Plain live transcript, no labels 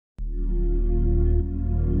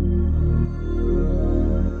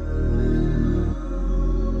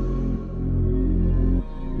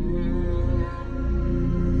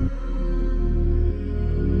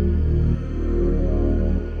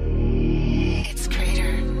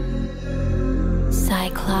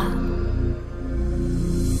Club.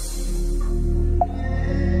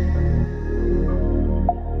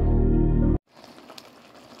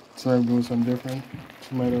 So I'm doing something different.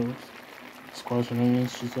 Tomatoes, squash and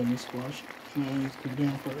onions. Just let me squash and onions cook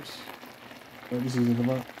down first. This isn't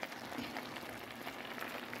about.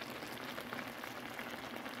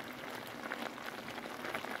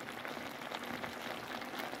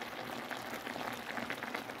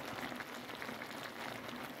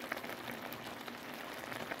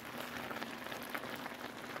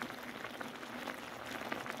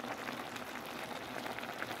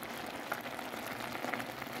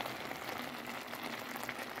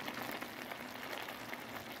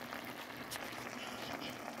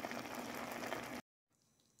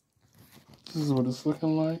 This is what it's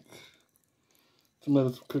looking like.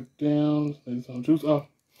 Tomatoes cooked down. There's some juice. Oh,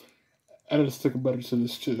 added a stick of butter to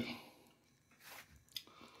this too.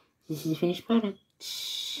 This is the finished product.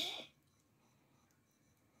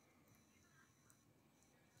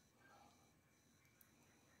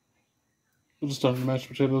 We'll just start the mashed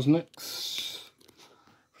potatoes next.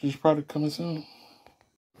 Finished product coming soon.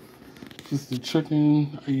 This is the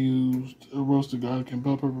chicken. I used a roasted garlic and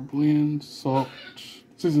bell pepper blend, salt,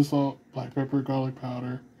 seasoned salt, black pepper, garlic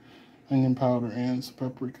powder, onion powder, and some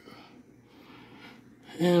paprika.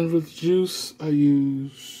 And with juice, I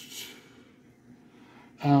used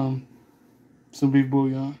some beef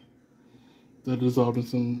bouillon that dissolved in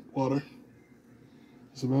some water.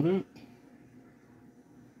 That's about it.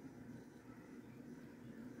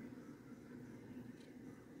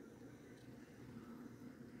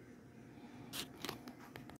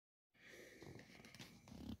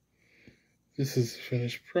 This is the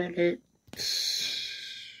finished product.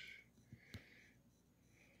 This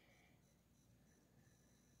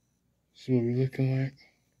is what we're looking like.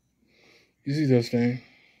 You see that thing?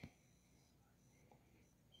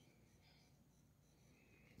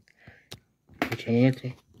 Catch you on the next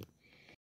one.